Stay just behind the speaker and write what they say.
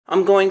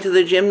I'm going to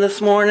the gym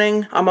this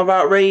morning. I'm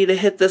about ready to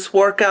hit this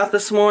workout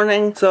this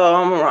morning. So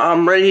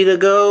I'm ready to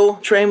go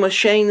train with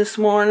Shane this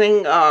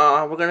morning.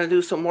 We're going to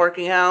do some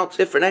working out,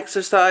 different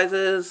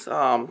exercises,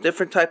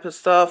 different type of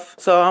stuff.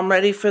 So I'm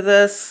ready for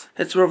this.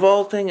 It's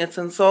revolting. It's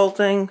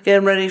insulting.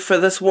 Getting ready for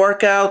this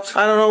workout.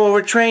 I don't know what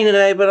we're training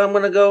today, but I'm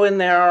going to go in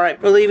there. All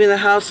right. We're leaving the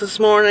house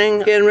this morning.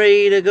 Getting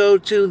ready to go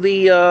to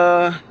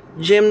the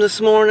gym this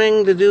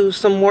morning to do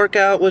some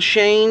workout with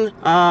Shane.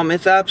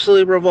 It's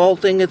absolutely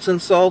revolting. It's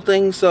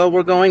insulting. So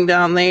we're going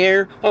down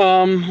there.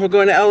 We're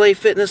going to LA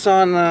Fitness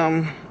on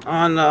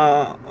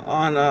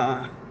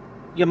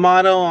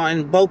Yamato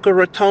in Boca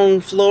Raton,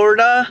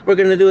 Florida. We're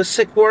going to do a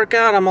sick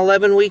workout. I'm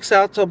 11 weeks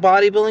out till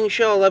bodybuilding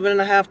show. 11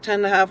 and a half,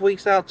 10 and a half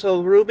weeks out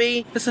till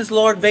Ruby. This is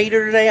Lord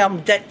Vader today. I'm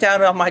decked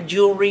out on my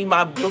jewelry,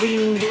 my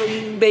bling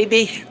bling,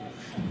 baby.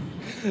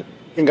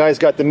 And guys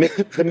got the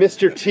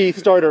Mr. T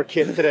starter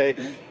kit today.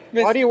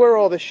 Why do you wear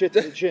all this shit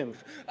to the gym?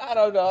 I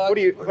don't know. What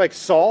are you, like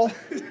Saul?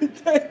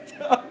 Decked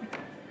out.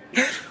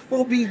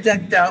 We'll be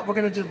decked out. We're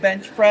going to do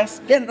bench press.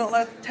 Getting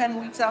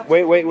 10 weeks out.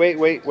 Wait.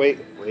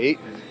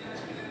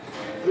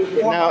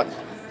 Now,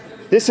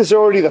 this is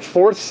already the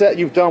 4th set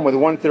you've done with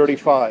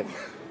 135.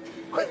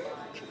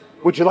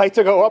 Would you like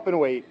to go up and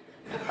weight?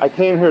 I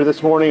came here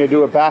this morning to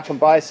do a back and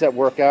bicep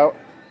workout.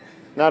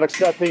 Not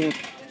expecting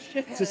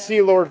to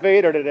see Lord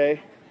Vader today.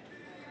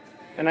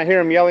 And I hear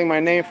him yelling my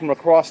name from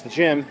across the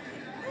gym.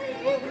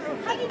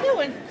 How you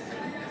doing?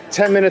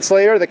 10 minutes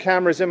later, the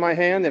camera's in my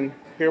hand, and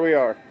here we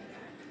are.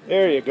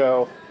 There you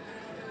go.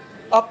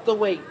 Up the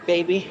weight,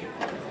 baby.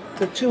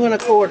 To 2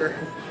 1/4.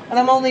 And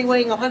I'm only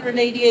weighing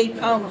 188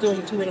 pounds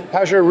doing 2 1/4.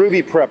 How's your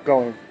Ruby prep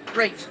going?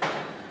 Great.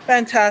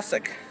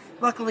 Fantastic.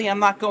 Luckily, I'm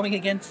not going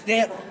against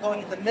Dale. I'm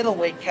going in the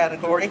middleweight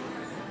category.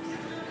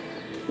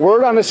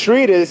 Word on the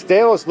street is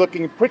Dale is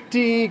looking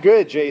pretty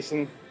good,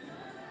 Jason.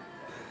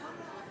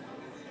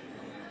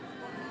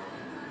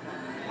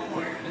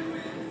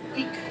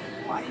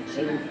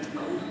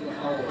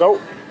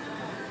 Go.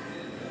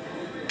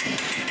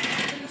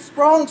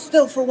 Strong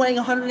still for weighing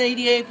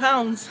 188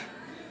 pounds.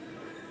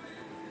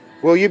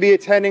 Will you be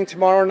attending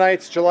tomorrow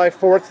night's July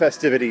 4th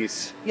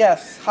festivities?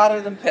 Yes, hotter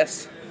than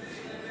piss.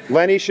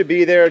 Lenny should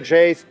be there.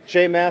 Jay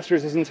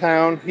Masters is in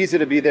town. He's going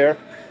to be there.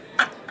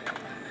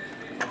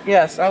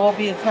 Yes, I will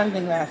be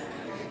attending that.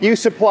 You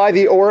supply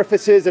the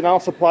orifices and I'll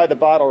supply the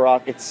bottle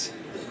rockets.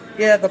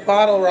 Yeah, the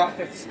bottle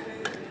rockets.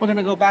 We're going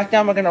to go back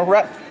down. We're going to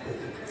rep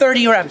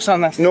 30 reps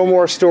on this. No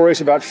more stories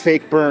about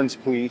fake burns,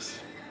 please.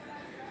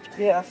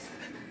 Yes.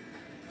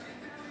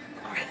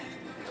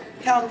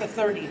 Count to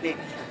 30, baby.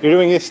 You're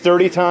doing this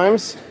 30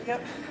 times? Yep.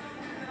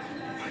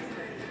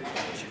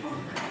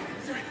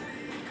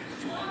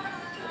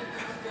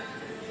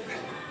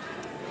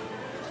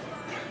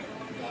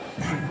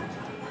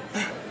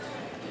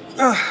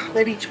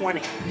 Maybe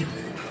 20.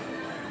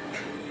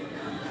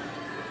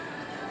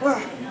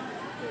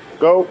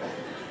 Go.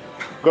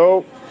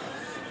 Go.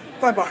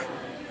 5 bar.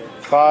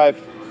 5,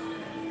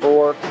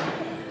 4,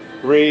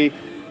 3,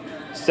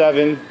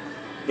 7,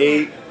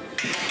 8.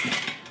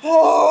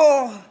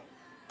 Oh!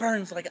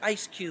 Burns like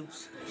ice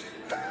cubes.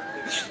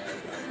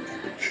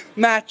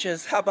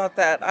 Matches, how about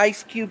that?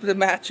 Ice cubes and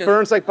matches.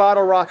 Burns like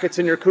bottle rockets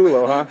in your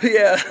culo, huh?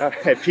 Yeah.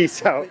 Okay,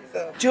 peace out.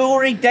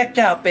 Jewelry decked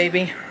out,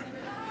 baby.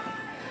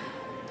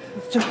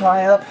 It's too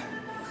high up.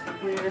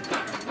 Weird.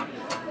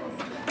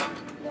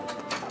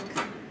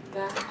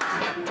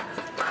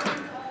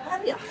 How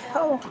the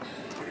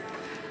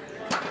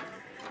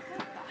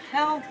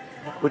hell?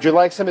 Would you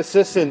like some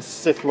assistance,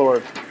 Sith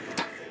Lord?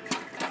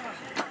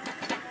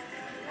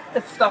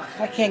 It's stuck.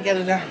 I can't get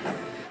it down.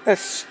 That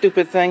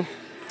stupid thing.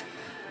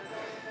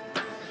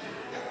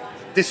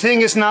 This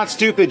thing is not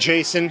stupid,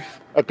 Jason.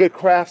 A good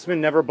craftsman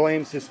never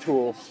blames his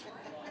tools.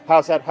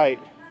 How's that height?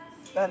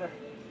 Better.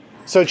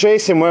 So,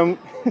 Jason,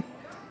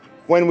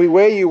 when we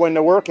weigh you when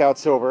the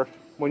workout's over,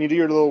 when you do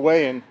your little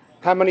weigh-in,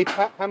 how many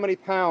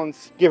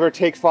pounds, give or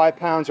take 5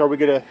 pounds, are we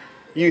gonna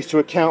use to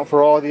account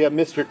for all the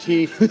Mr.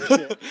 T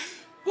shit?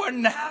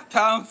 1.5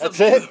 pounds That's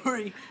of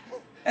jewelry.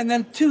 And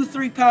then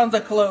 2-3 pounds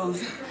of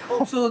clothes.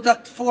 So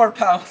deduct 4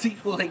 pounds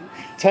equally.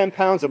 10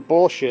 pounds of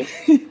bullshit.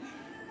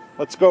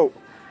 Let's go.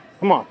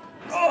 Come on.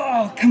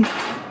 Oh, come on,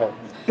 Okay.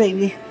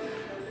 baby.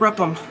 Rep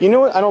them. You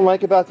know what I don't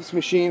like about this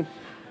machine?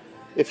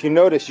 If you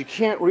notice, you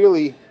can't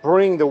really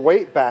bring the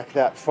weight back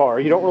that far.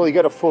 You don't really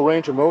get a full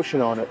range of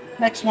motion on it.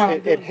 Next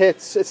one. It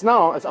hits.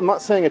 I'm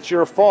not saying it's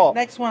your fault.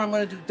 Next one, I'm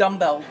going to do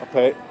dumbbells.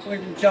 Okay. We're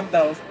going to do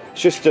dumbbells.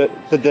 It's just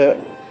the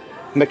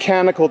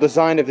mechanical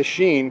design of the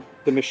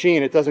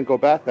machine, it doesn't go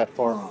back that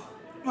far.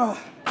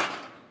 Oh,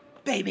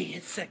 baby,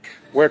 it's sick.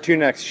 Where to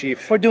next,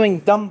 Chief? We're doing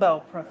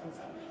dumbbell presses.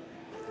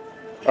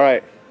 All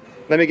right.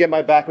 Let me get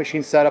my back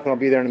machine set up and I'll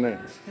be there in a minute.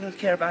 We don't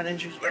care about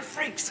injuries. We're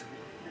freaks.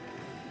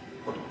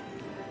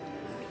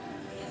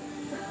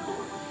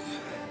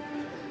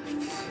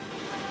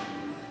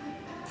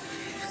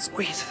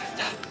 Squeeze.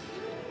 5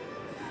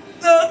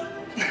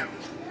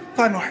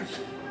 more.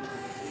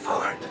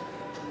 4.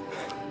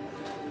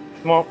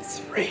 Come on.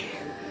 3.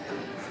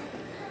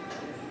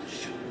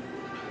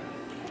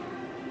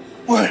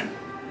 1.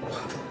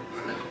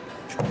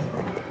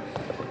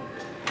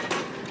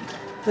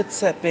 Good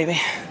set,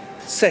 baby.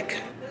 Sick.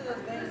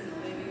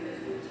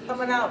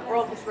 Coming out,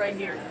 ropes right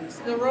here.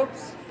 See the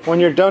ropes? When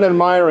you're done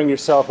admiring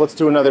yourself, let's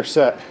do another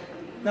set.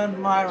 Done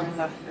admiring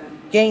the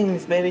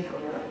games, baby.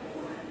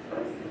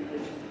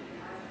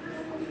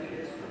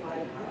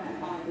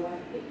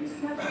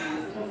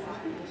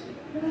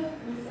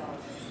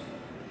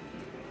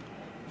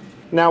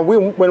 Now,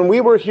 when we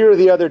were here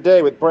the other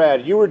day with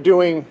Brad, you were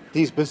doing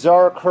these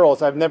bizarre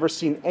curls I've never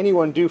seen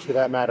anyone do for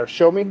that matter.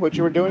 Show me what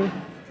you were doing.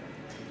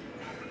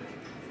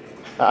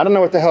 I don't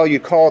know what the hell you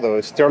call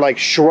those. They're like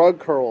shrug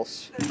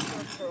curls.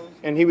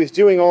 And he was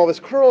doing all of his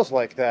curls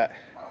like that.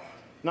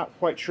 Not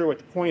quite sure what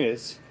the point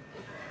is.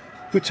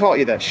 Who taught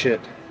you that shit?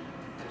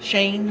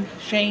 Shane.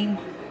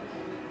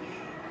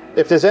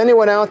 If there's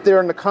anyone out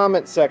there in the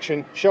comment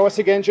section, show us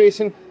again,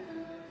 Jason.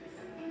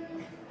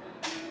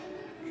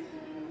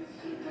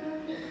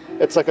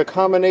 It's like a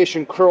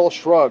combination curl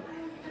shrug.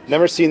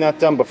 Never seen that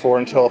done before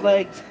until...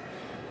 Legs.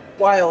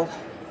 Wild.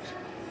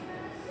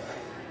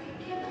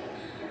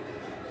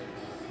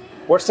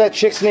 What's that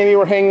chick's name you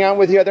were hanging out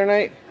with the other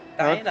night?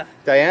 Diana. Huh?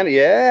 Diana,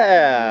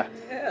 yeah.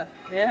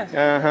 Yeah.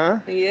 Uh-huh.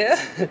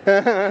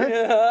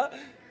 Yeah.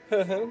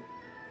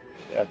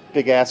 That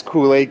big ass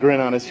Kool-Aid grin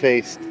on his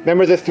face.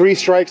 Remember the 3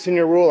 strikes and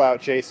you're rule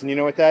out, Jason? You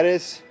know what that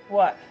is?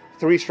 What?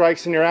 3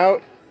 strikes and you're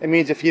out. It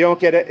means if you don't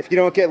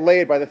get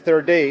laid by the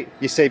 3rd date,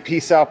 you say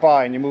peace out,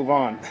 bye, and you move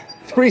on.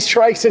 3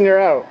 strikes and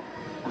you're out.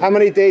 How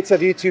many dates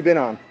have you two been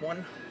on?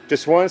 1.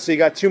 Just 1? So you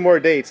got 2 more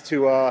dates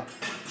to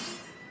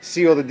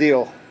seal the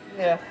deal.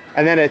 Yeah.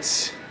 And then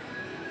it's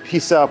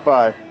peace out,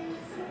 bye.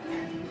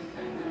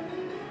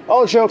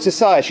 All jokes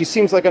aside, she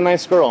seems like a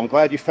nice girl. I'm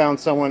glad you found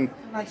someone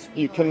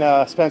you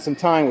can spend some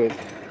time with.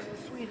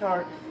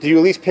 Sweetheart. Do you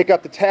at least pick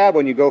up the tab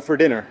when you go for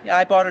dinner? Yeah,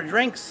 I bought her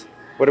drinks.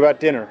 What about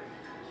dinner?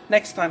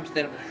 Next time's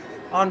dinner.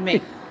 On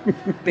me.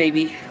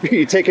 Baby.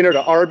 You taking her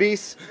to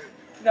Arby's?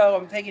 No,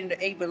 I'm taking her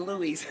to Abe and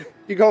Louie's.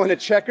 You going to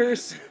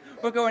Checkers?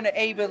 We're going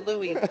to Abe and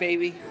Louie's,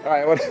 baby. All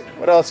right,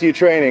 what else are you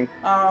training?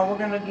 We're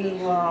gonna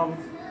do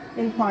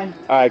incline.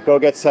 All right, go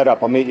get set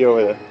up. I'll meet you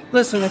over there.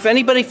 Listen, if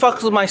anybody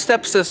fucks with my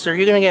stepsister,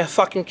 you're gonna get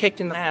fucking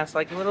kicked in the ass.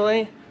 Like,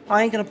 literally,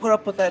 I ain't gonna put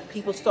up with that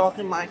people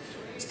stalking my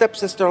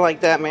stepsister like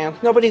that, man.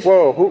 Nobody's...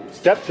 Whoa, who?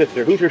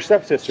 Stepsister? Who's your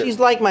stepsister? She's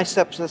like my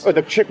stepsister. Oh,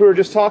 the chick we were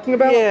just talking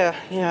about? Yeah.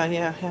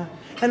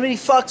 Anybody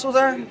fucks with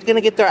her, gonna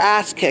get their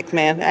ass kicked,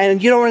 man.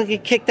 And you don't want to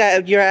get kicked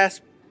out, your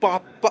ass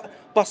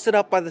busted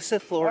up by the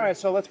Sith Lord. All right,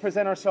 so let's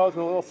present ourselves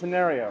with a little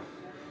scenario.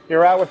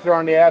 You're out with her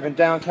on the Ave in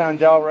downtown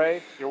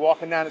Delray. You're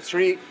walking down the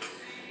street.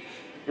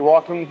 You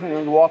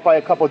walk by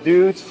a couple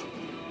dudes.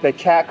 They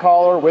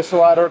catcall her,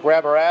 whistle at her,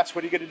 grab her ass.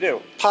 What are you gonna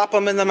do? Pop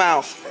them in the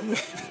mouth.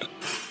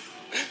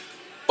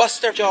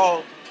 Bust their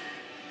jaw.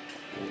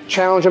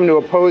 Challenge them to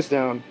a pose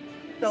down.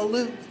 They'll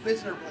lose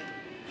miserably.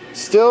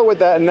 Still with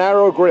that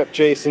narrow grip,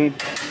 Jason.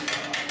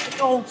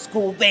 It's old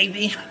school,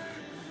 baby.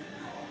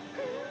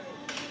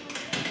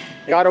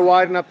 Gotta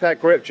widen up that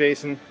grip,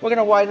 Jason. We're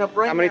gonna widen up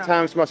right now. How many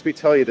times must we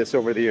tell you this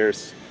over the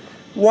years?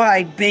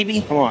 Wide,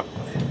 baby. Come on.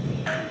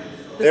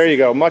 There you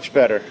go, much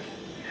better.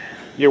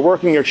 You're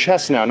working your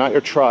chest now, not your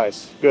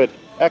tries. Good,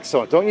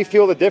 excellent. Don't you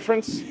feel the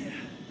difference?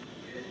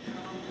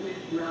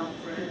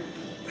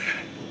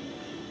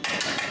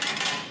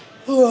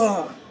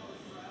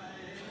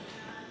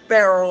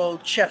 Barrel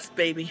old chest,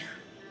 baby.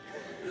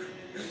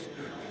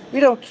 We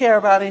don't care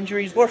about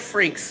injuries. We're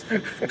freaks.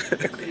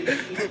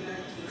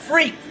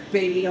 Freak,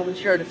 baby, on the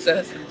shirt it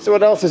says. So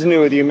what else is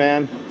new with you,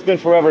 man? It's been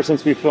forever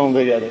since we filmed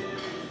together.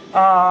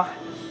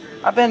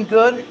 I've been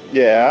good.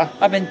 Yeah.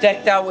 I've been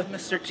decked out with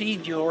Mr. T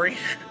jewelry.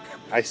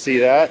 I see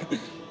that.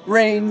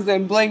 Rings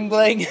and bling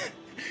bling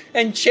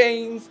and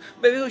chains.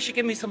 Maybe we should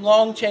give me some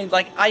long chains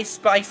like Ice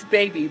Spice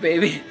Baby,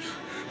 baby.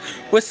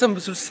 With some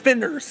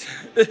spinners.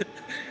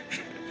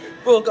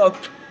 We'll go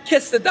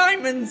kiss the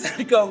diamonds,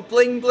 go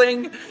bling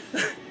bling.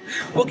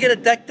 We'll get a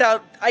decked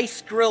out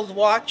ice grilled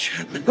watch.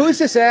 Who's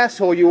this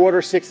asshole you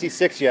ordered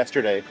 66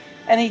 yesterday?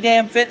 Any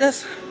damn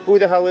fitness? Who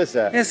the hell is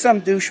that? It's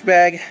some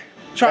douchebag.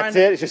 That's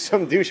it? It's just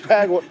some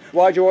douchebag?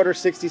 Why'd you order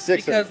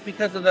 66?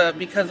 Because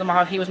of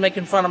how he was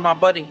making fun of my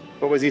buddy.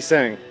 What was he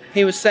saying?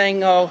 He was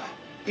saying, "Oh,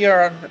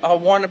 you're a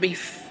wannabe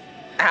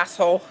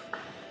asshole."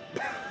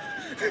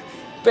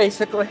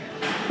 Basically.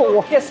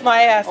 Kiss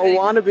my ass. A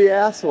wannabe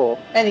asshole.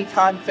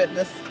 Anytime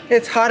fitness.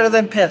 It's hotter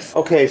than piss.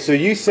 Okay, so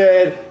you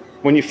said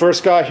when you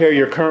first got here,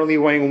 you're currently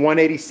weighing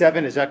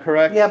 187, is that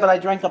correct? Yeah, but I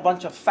drank a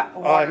bunch of fat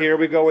water. Here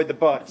we go with the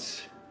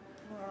butts.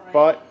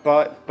 Right.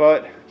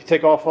 Butt. You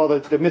take off all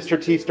the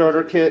Mr. T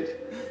starter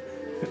kit.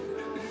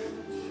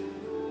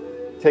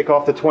 Take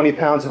off the 20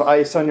 pounds of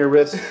ice on your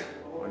wrist.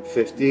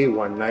 150,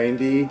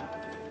 190.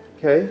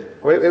 Okay,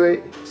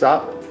 wait.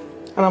 Stop.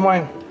 And I'm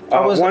weighing.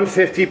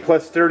 150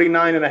 plus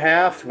 39 and a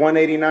half,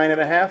 189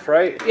 and a half,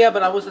 right? Yeah,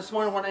 but I was this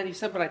morning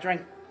 187, but I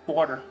drank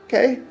water.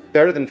 Okay,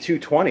 better than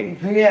 220.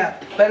 Yeah,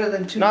 better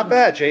than 220. Not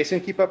bad, Jason.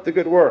 Keep up the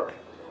good work.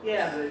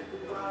 Yeah.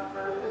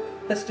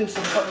 Let's do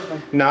some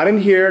posing. Not in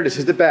here. This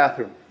is the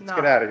bathroom. Let's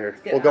get out of here.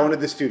 We'll go into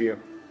the studio.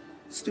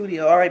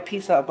 All right,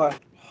 peace out, bye.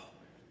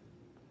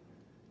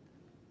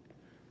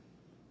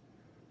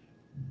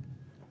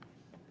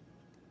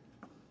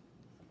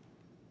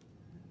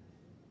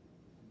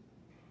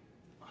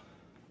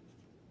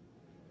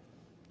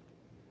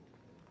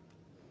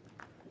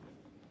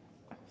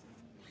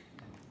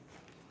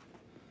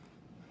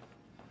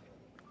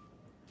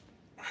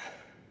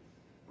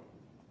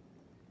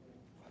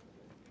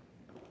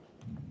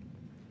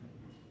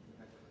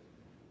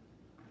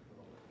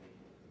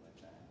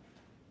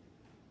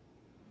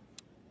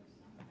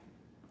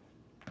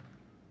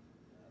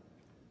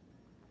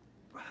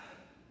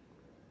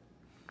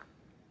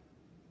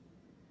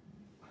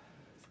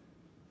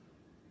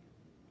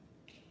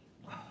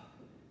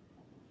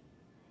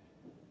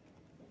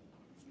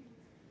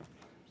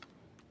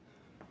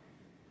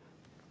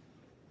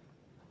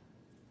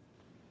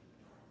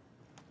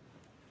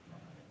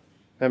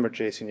 Remember,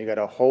 Jason, you got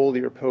to hold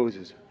your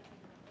poses.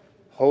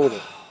 Hold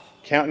it.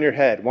 Count in your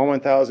head. 1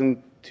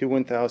 1,000, 2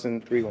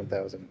 1,000, 3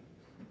 1,000.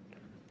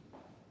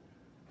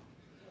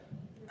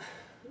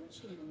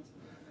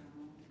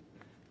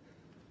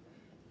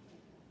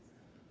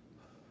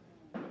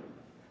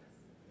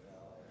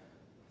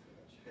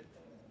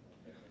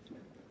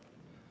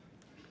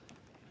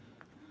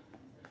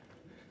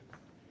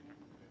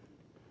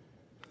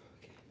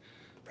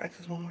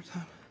 Practice one more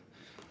time.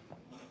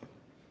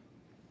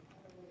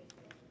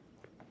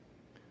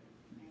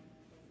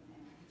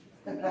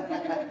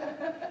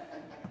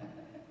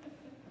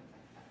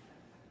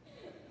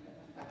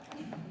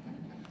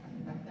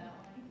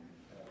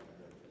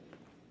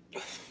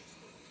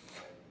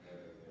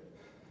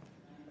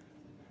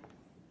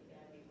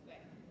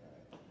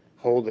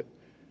 Hold it.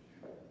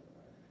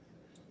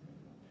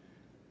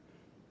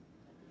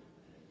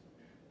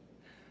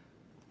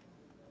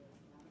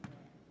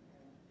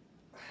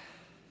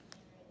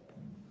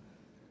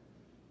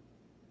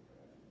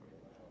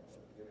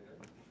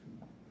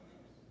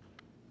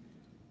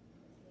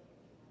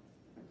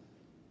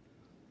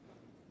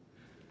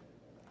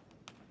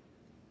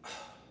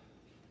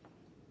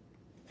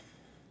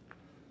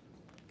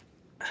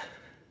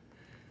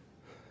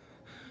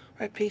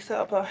 All right, peace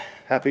out, bye.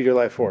 Happy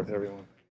July 4th, everyone.